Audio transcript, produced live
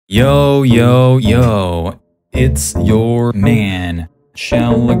Yo, yo, yo, it's your man,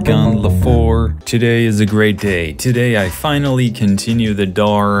 Challa Lafor. Today is a great day. Today I finally continue the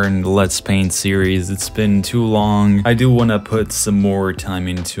darn Let's Paint series. It's been too long. I do want to put some more time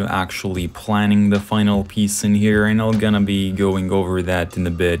into actually planning the final piece in here, and I'm gonna be going over that in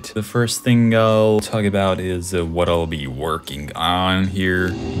a bit. The first thing I'll talk about is what I'll be working on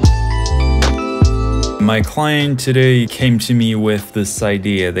here. My client today came to me with this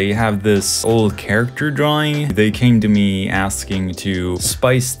idea. They have this old character drawing. They came to me asking to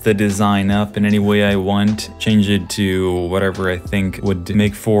spice the design up in any way I want, change it to whatever I think would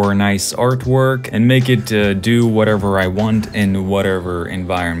make for nice artwork, and make it do whatever I want in whatever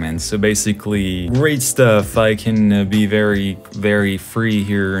environment. So basically, great stuff. I can be very free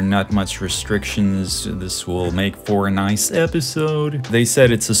here, not much restrictions. This will make for a nice episode. They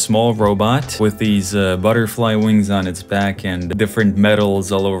said it's a small robot with these butterfly wings on its back and different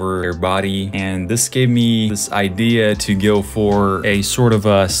metals all over their body, and this gave me this idea to go for a sort of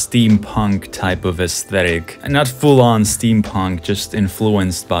a steampunk type of aesthetic. Not full-on steampunk, just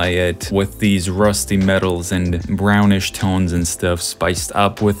influenced by it, with these rusty metals and brownish tones and stuff spiced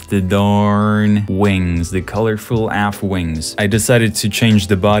up with the darn wings, the colorful aft wings. I decided to change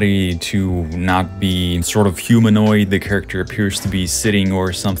the body to not be sort of humanoid. The character appears to be sitting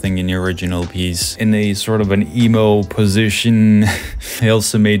or something in the original piece in a sort of an emo position. I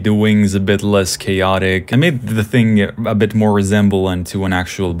also made the wings a bit less chaotic. I made the thing a bit more resemblant to an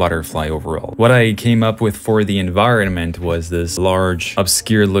actual butterfly overall. What I came up with for the environment was this large,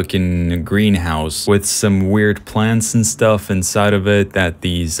 obscure looking greenhouse with some weird plants and stuff inside of it that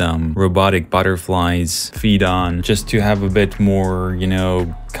these robotic butterflies feed on, just to have a bit more, you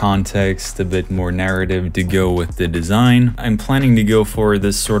know, context, a bit more narrative to go with the design. I'm planning to go for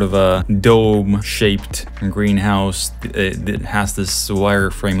this sort of a dome-shaped greenhouse. It has this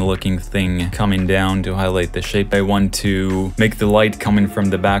wireframe looking thing coming down to highlight the shape. I want to make the light coming from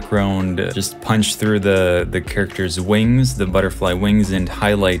the background just punch through the character's wings, the butterfly wings, and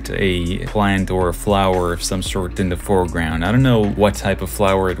highlight a plant or a flower of some sort in the foreground. I don't know what type of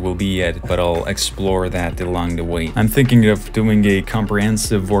flower it will be yet, but I'll explore that along the way. I'm thinking of doing a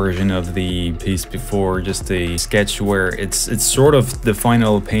comprehensive version of the piece before, just a sketch where it's sort of the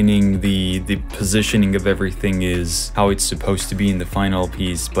final painting, the positioning of everything is how it's supposed to be in the final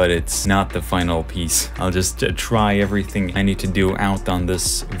piece, but it's not the final piece. I'll just try everything I need to do out on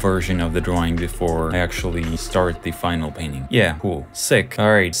this version of the drawing before I actually start the final painting. Yeah, cool. Sick.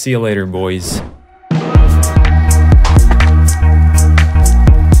 Alright, see you later, boys.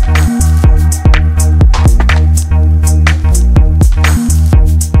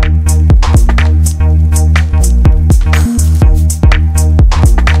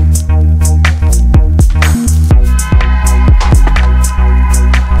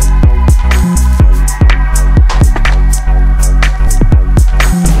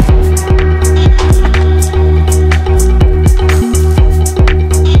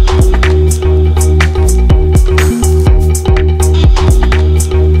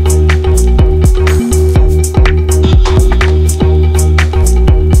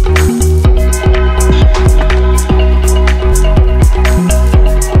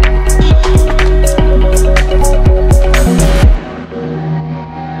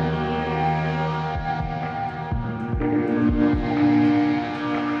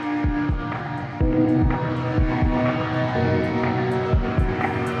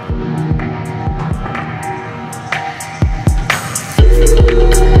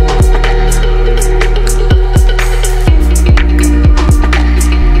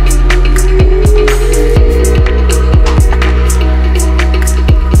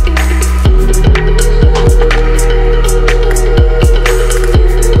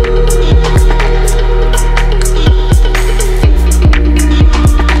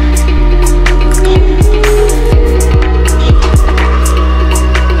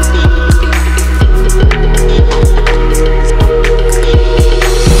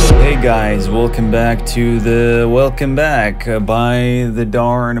 Welcome back. Buy the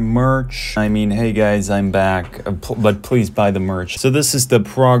darn merch. I mean, hey guys, I'm back, but please buy the merch. So this is the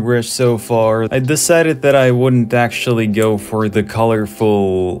progress so far. I decided that I wouldn't actually go for the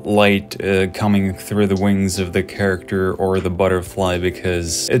colorful light coming through the wings of the character or the butterfly,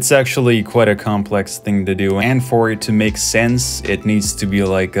 because it's actually quite a complex thing to do, and for it to make sense, it needs to be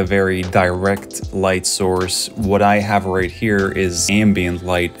like a very direct light source. What I have right here is ambient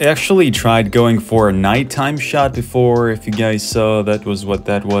light. I actually tried going for a nighttime shot before. If you guys saw, that was what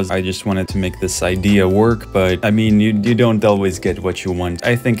that was. I just wanted to make this idea work, but I mean, you don't always get what you want.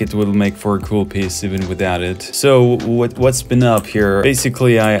 I think it will make for a cool piece even without it. So what's been up here?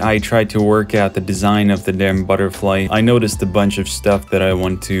 Basically, I tried to work out the design of the damn butterfly. I noticed a bunch of stuff that I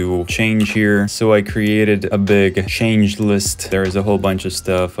want to change here, so I created a big change list. There's a whole bunch of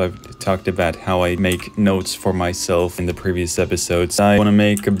stuff. I've talked about how I make notes for myself in the previous episodes. I want to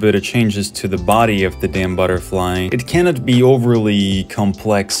make a bit of changes to the body of the damn butterfly. It cannot be overly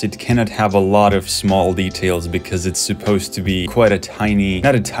complex. It cannot have a lot of small details because it's supposed to be quite a tiny,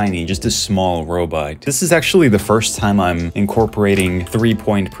 not a tiny, just a small robot. This is actually the first time I'm incorporating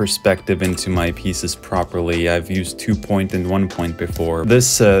 3-point perspective into my pieces properly. I've used 2-point and 1-point before.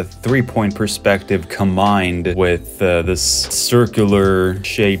 This 3-point perspective combined with this circular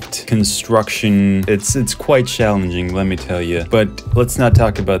shaped construction, it's quite challenging, let me tell you. But let's not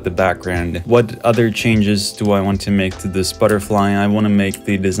talk about the background. What other changes do I want to make to this butterfly? I want to make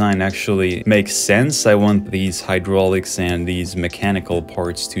the design actually make sense. I want these hydraulics and these mechanical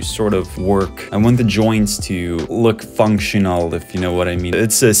parts to sort of work. I want the joints to look functional, if you know what I mean.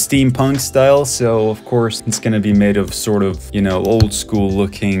 It's a steampunk style, so of course it's gonna be made of sort of, you know, old school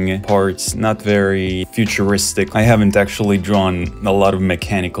looking parts, not very futuristic. I haven't actually drawn a lot of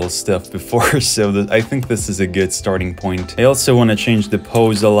mechanical stuff before, so I think this is a good starting point. I also want to change the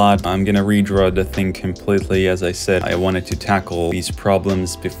pose a lot. I'm gonna redraw the thing completely. As I said, I wanted to tackle these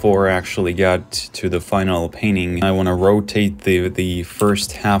problems before I actually got to the final painting. I want to rotate the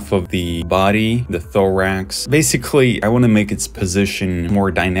first half of the body, the thorax. Basically, I want to make its position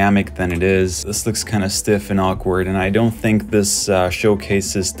more dynamic than it is. This looks kind of stiff and awkward, and I don't think this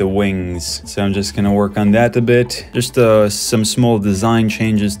showcases the wings. So I'm just gonna work on that a bit. Just some small design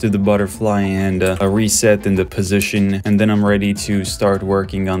changes to the butterfly and a reset in the position, and then I'm ready to start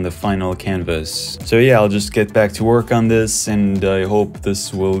working on the final canvas. So yeah, I'll just get back to work on this, and I hope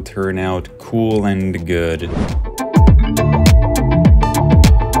this will turn out cool and good.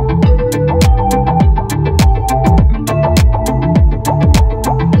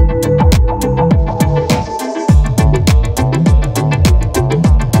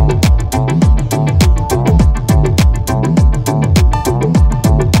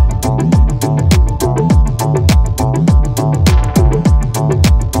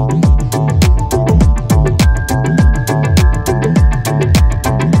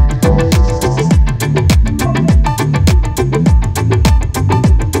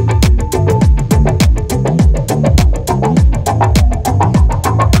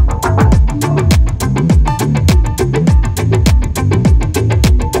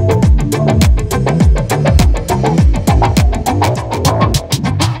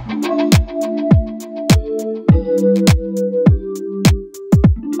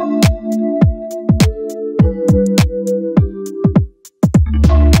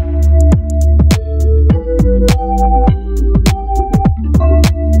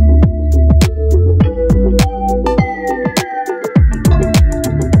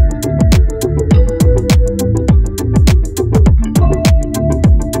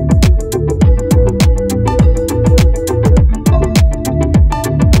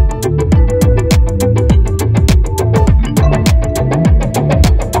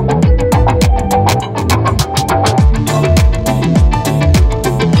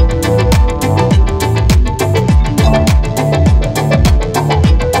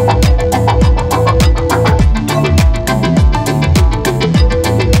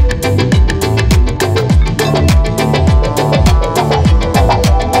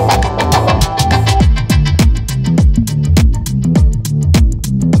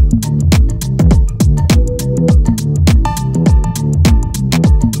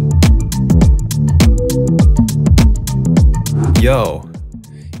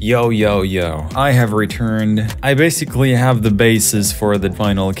 Yo. I have returned. I basically have the basis for the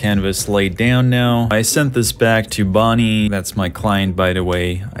final canvas laid down now. I sent this back to Bonnie. That's my client, by the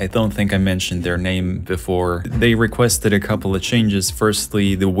way. I don't think I mentioned their name before. They requested a couple of changes.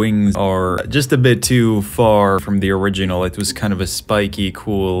 Firstly, the wings are just a bit too far from the original. It was kind of a spiky,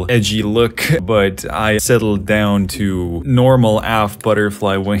 cool, edgy look, but I settled down to normal aft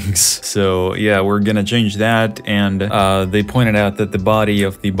butterfly wings. So yeah, we're gonna change that. And they pointed out that the body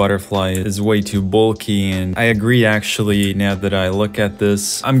of the butterfly is way too bulky, and I agree actually now that I look at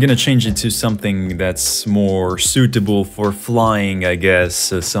this. I'm gonna change it to something that's more suitable for flying, I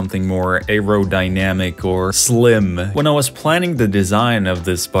guess, something more aerodynamic or slim. When I was planning the design of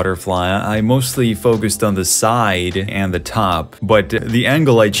this butterfly, I mostly focused on the side and the top, but the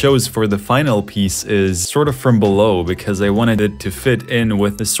angle I chose for the final piece is sort of from below because I wanted it to fit in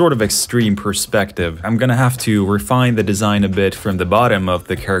with this sort of extreme perspective. I'm gonna have to refine the design a bit from the bottom of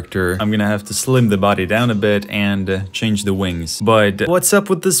the character. I'm gonna have to slim the body down a bit and change the wings. But what's up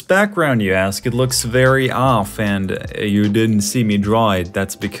with this background, you ask? It looks very off, and you didn't see me draw it.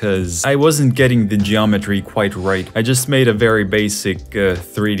 That's because I wasn't getting the geometry quite right. I just made a very basic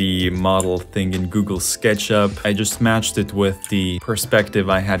 3D model thing in Google SketchUp. I just matched it with the perspective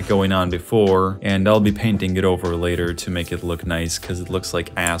I had going on before, and I'll be painting it over later to make it look nice because it looks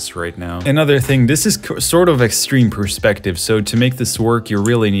like ass right now. Another thing, this is sort of extreme perspective, so to make this work you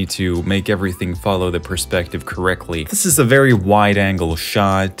really need to make everything follow the perspective correctly. This is a very wide angle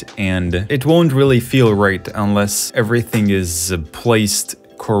shot, and it won't really feel right unless everything is placed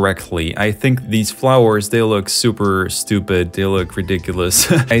correctly. I think these flowers, they look super stupid, they look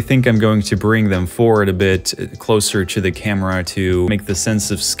ridiculous. I think I'm going to bring them forward a bit closer to the camera to make the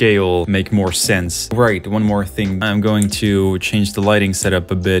sense of scale make more sense. Right, one more thing, I'm going to change the lighting setup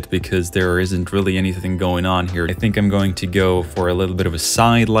a bit because there isn't really anything going on here. I think I'm going to go for a little bit of a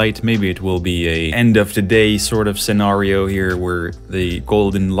side light. Maybe it will be a end of the day sort of scenario here where the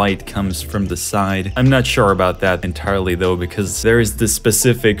golden light comes from the side. I'm not sure about that entirely though, because there is this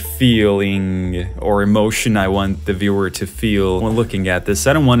specific feeling or emotion I want the viewer to feel when looking at this.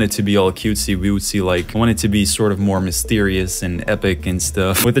 I don't want it to be all cutesy wootsy, like I want it to be sort of more mysterious and epic and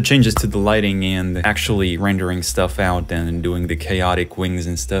stuff. With the changes to the lighting and actually rendering stuff out and doing the chaotic wings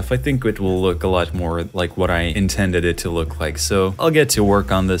and stuff, I think it will look a lot more like what I intended it to look like. So I'll get to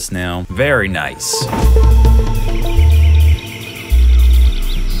work on this now. Very nice.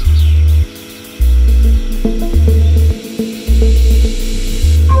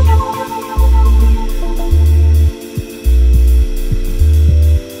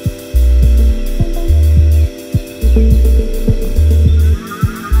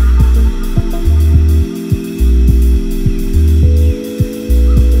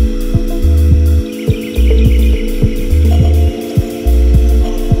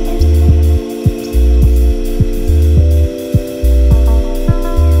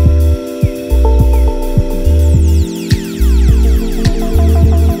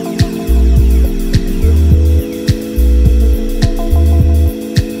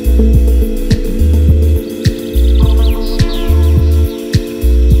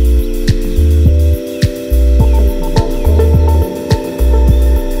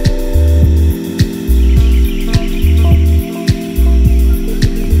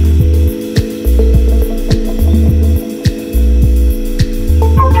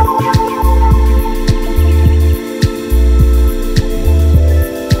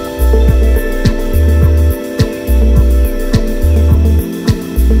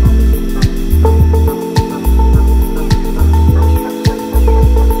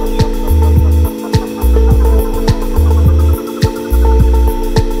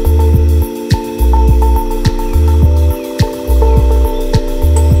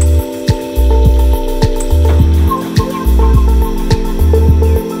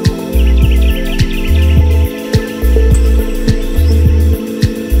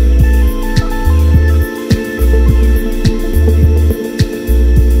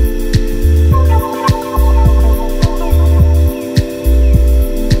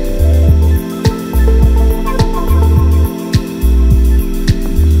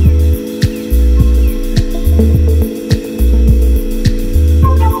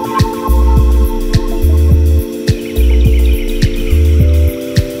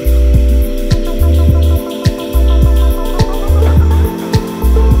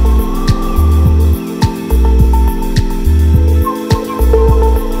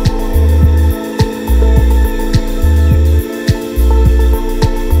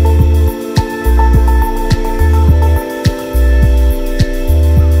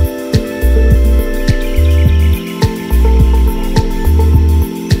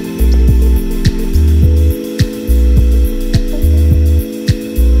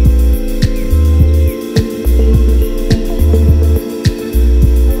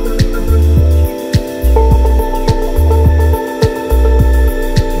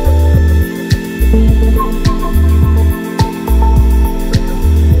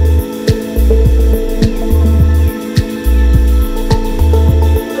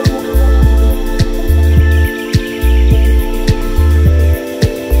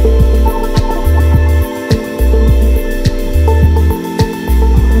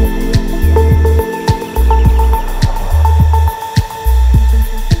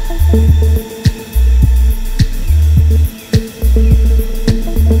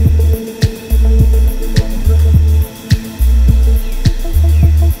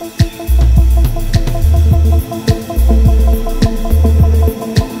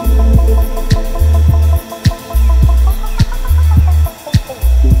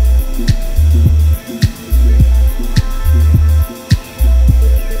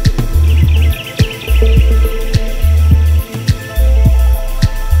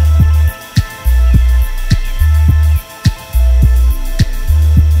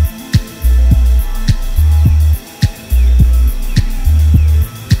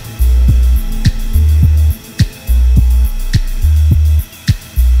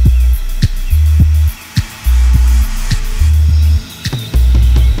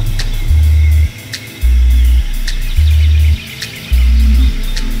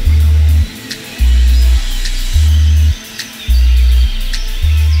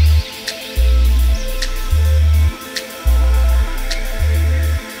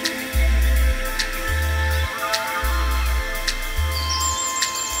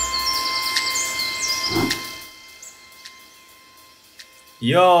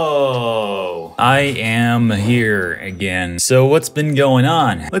 Yo! I am here again. So what's been going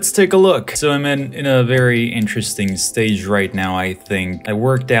on? Let's take a look. So I'm in a very interesting stage right now, I think. I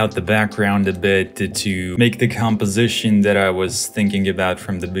worked out the background a bit to make the composition that I was thinking about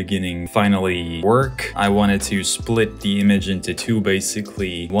from the beginning finally work. I wanted to split the image into two,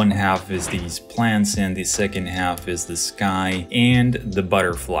 basically. One half is these plants and the second half is the sky and the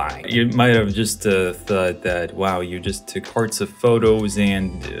butterfly. You might have just thought that, wow, you just took parts of photos and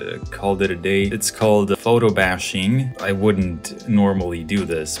called it a day. It's called photo bashing. I wouldn't normally do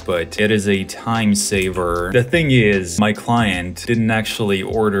this, but it is a time saver. The thing is, my client didn't actually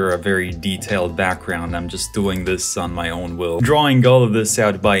order a very detailed background. I'm just doing this on my own will. Drawing all of this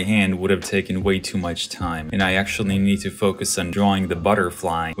out by hand would have taken way too much time, and I actually need to focus on drawing the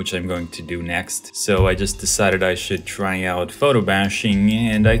butterfly, which I'm going to do next. So I just decided I should try out photo bashing,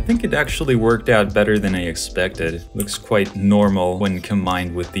 and I think it actually worked out better than I expected. Looks quite normal when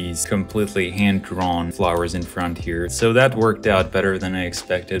combined with these completely hand-drawn flowers in front here. So that worked out better than I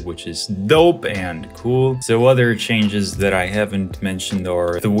expected, which is dope and cool. So other changes that I haven't mentioned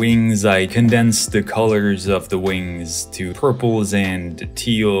are the wings. I condensed the colors of the wings to purples and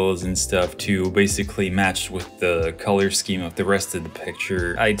teals and stuff to basically match with the color scheme of the rest of the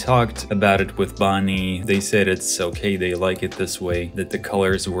picture. I talked about it with Bonnie. They said it's okay, they like it this way, that the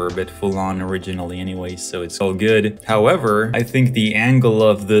colors were a bit full-on originally anyway, so it's all good. However, I think the angle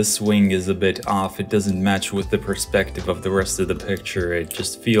of this wing is a bit off. It doesn't match with the perspective of the rest of the picture. It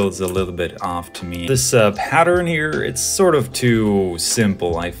just feels a little bit off to me. This pattern here, it's sort of too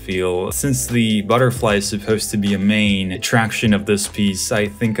simple, I feel. Since the butterfly is supposed to be a main attraction of this piece, I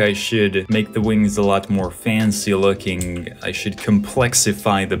think I should make the wings a lot more fancy looking. I should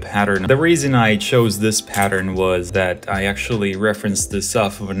complexify the pattern. The reason I chose this pattern was that I actually referenced this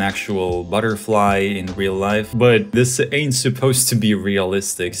off of an actual butterfly in real life, but this ain't supposed to be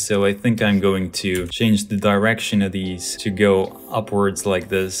realistic, so I think I'm going to change the direction of these to go upwards like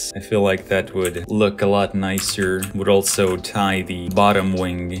this. I feel like that would look a lot nicer. Would also tie the bottom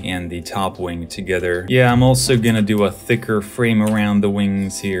wing and the top wing together. Yeah, I'm also gonna do a thicker frame around the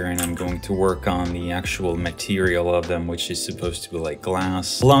wings here, and I'm going to work on the actual material of them, which is supposed to be like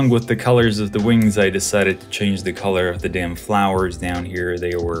glass. Along with the colors of the wings, I decided to change the color of the damn flowers down here.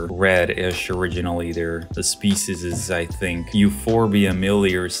 They were red-ish originally. The species is, I think, Euphorbia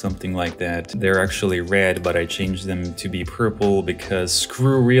milli or something like that. They're actually red, but I changed them to be purple because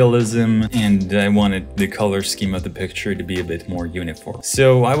screw realism, and I wanted the color scheme of the picture to be a bit more uniform.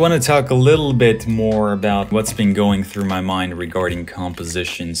 So I want to talk a little bit more about what's been going through my mind regarding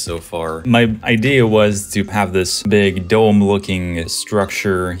composition so far. My idea was to have this big dome-looking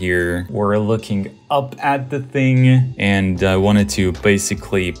structure here. We're looking up at the thing, and I wanted to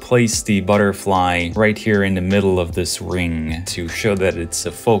basically place the butterfly right here in the middle of this ring to show that it's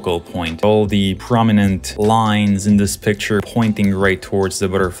a focal point. All the prominent lines in this picture pointing right towards the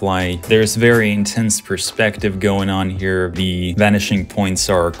butterfly. There's very intense perspective going on here. The vanishing points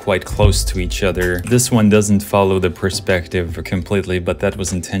are quite close to each other. This one doesn't follow the perspective completely, but that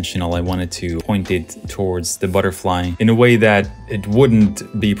was intentional. I wanted to point it towards the butterfly in a way that it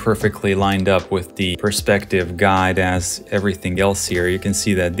wouldn't be perfectly lined up with the perspective guide as everything else here. You can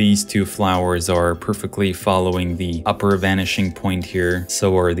see that these two flowers are perfectly following the upper vanishing point here.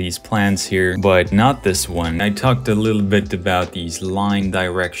 So are these plants here, but not this one. I talked a little bit about these line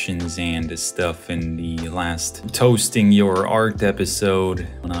directions and stuff in the last Toasting Your Art episode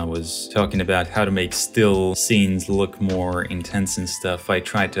when I was talking about how to make still scenes look more intense and stuff. I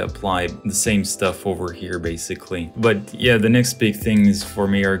tried to apply the same stuff over here basically. But yeah, the next big things for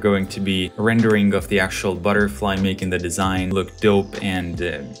me are going to be rendering of the actual butterfly, making the design look dope and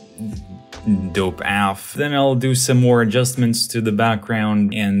dope AF. Then I'll do some more adjustments to the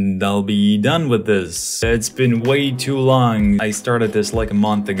background and I'll be done with this. It's been way too long. I started this like a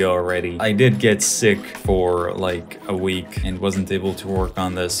month ago already. I did get sick for like a week and wasn't able to work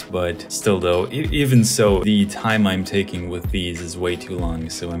on this, but still though, even so, the time I'm taking with these is way too long,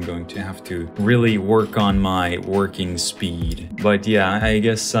 so I'm going to have to really work on my working speed. But yeah, I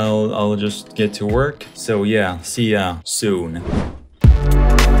guess I'll just get to work. So yeah, see ya soon.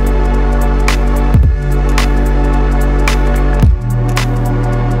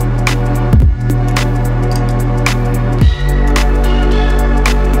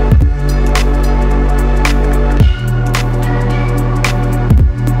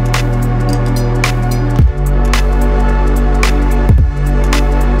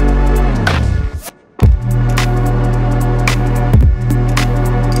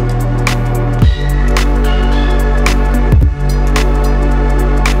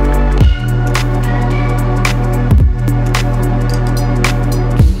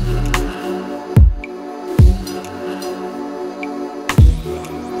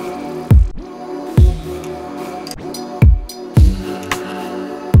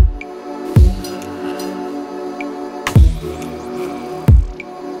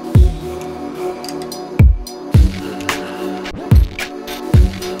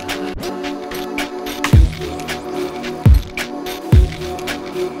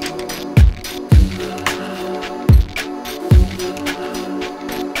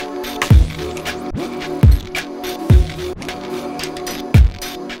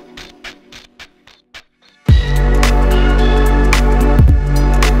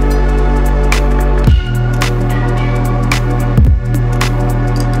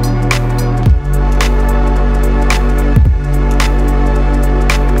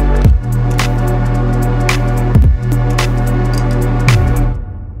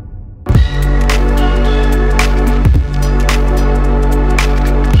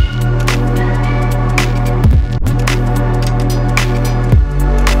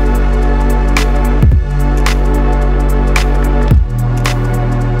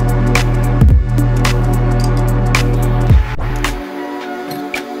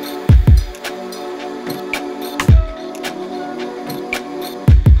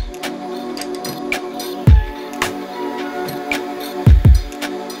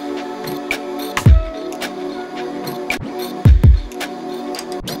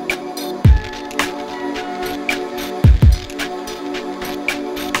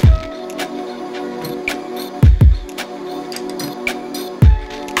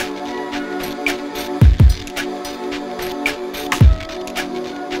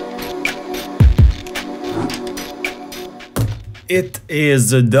 It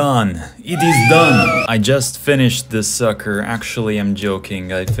is done. It is done. I just finished this sucker. Actually, I'm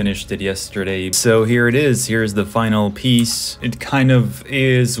joking. I finished it yesterday. So here it is. Here's the final piece. It kind of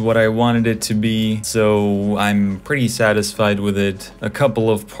is what I wanted it to be. So I'm pretty satisfied with it. A couple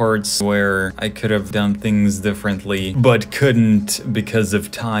of parts where I could have done things differently, but couldn't because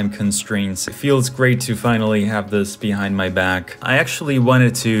of time constraints. It feels great to finally have this behind my back. I actually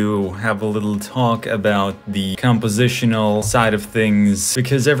wanted to have a little talk about the compositional side of things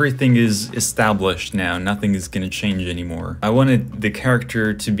because everything is established now. Nothing is gonna change anymore. I wanted the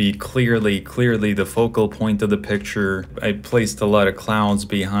character to be clearly the focal point of the picture. I placed a lot of clouds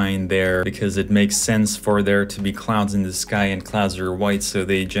behind there because it makes sense for there to be clouds in the sky, and clouds are white, so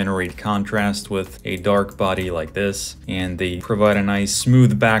they generate contrast with a dark body like this, and they provide a nice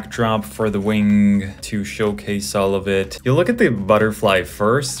smooth backdrop for the wing to showcase all of it. You look at the butterfly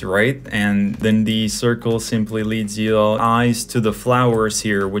first, right? And then the circle simply leads your eyes to the flowers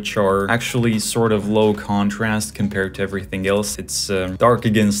here, which are actually sort of low contrast compared to everything else. It's dark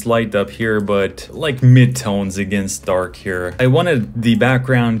against light up here, but like mid-tones against dark here. I wanted the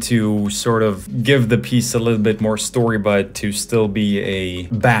background to sort of give the piece a little bit more story, but to still be a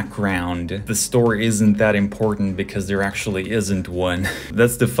background. The story isn't that important because there actually isn't one.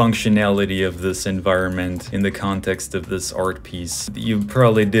 That's the functionality of this environment in the context of this art piece. You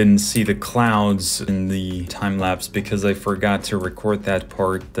probably didn't see the clouds in the time lapse because I forgot to record that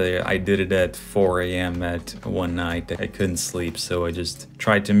part. I did it at 4 a.m. at one night. I couldn't sleep, so I just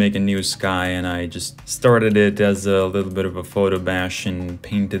tried to make a new sky, and I just started it as a little bit of a photo bash and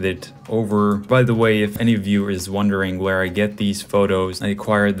painted it over. By the way, if any of you is wondering where I get these photos, I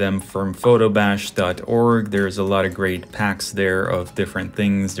acquired them from photobash.org. There's a lot of great packs there of different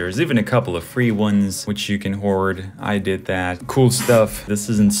things. There's even a couple of free ones which you can hoard. I did that. Cool stuff. This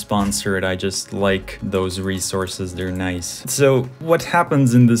isn't sponsored. I just like those resources. They're nice. So what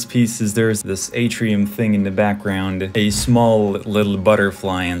happens in this piece is there's this atrium thing in the background, a small little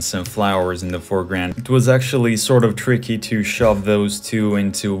butterfly and some flowers in the foreground. It was actually sort of tricky to shove those two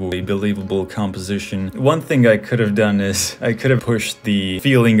into a believable composition. One thing I could have done is I could have pushed the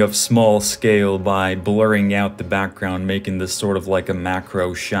feeling of small scale by blurring out the background, making this sort of like a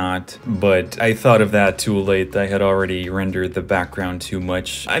macro shot, but I thought of that too late. I had already rendered the background too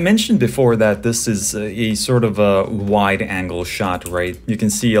much. I mentioned before that this is a sort of a wide angle shot, right? You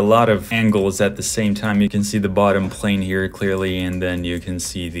can see a lot of angles at the same time. You can see the bottom plane here clearly, and then you can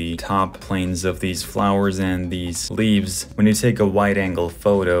see the top planes of these flowers and these leaves. When you take a wide angle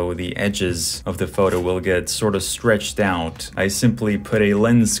photo, the edges of the photo will get sort of stretched out. I simply put a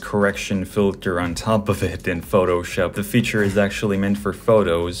lens correction filter on top of it in Photoshop. The feature is actually meant for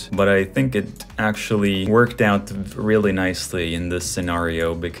photos, but I think it actually worked out really nicely in this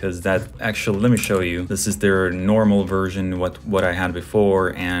scenario, because that actually, let me show you. This is their normal version, what I had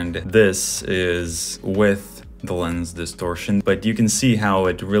before, and this is with the lens distortion, but you can see how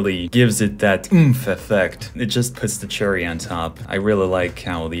it really gives it that oomph effect. It just puts the cherry on top. I really like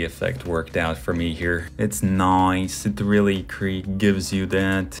how the effect worked out for me here. It's nice. It really gives you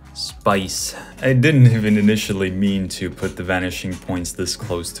that spice. I didn't even initially mean to put the vanishing points this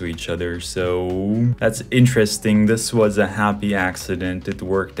close to each other, so that's interesting. This was a happy accident. It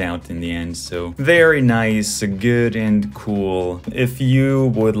worked out in the end, so very nice, good and cool. If you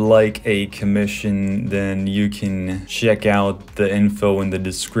would like a commission, then you can check out the info in the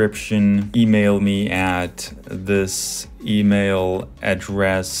description. Email me at this email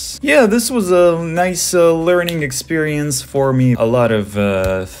address. Yeah, this was a nice learning experience for me. A lot of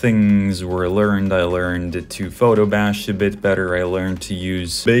things were learned. I learned to photo bash a bit better. I learned to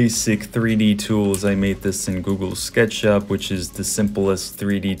use basic 3D tools. I made this in Google SketchUp, which is the simplest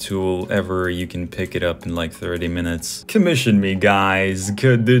 3D tool ever. You can pick it up in like 30 minutes. Commission me, guys.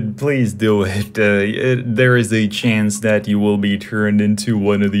 Please do it. There is a chance that you will be turned into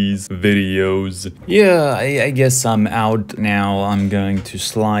one of these videos. Yeah, I guess I'm out now. I'm going to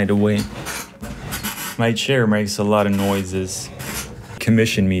slide away. My chair makes a lot of noises.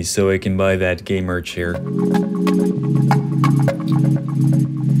 Commission me so I can buy that gamer chair.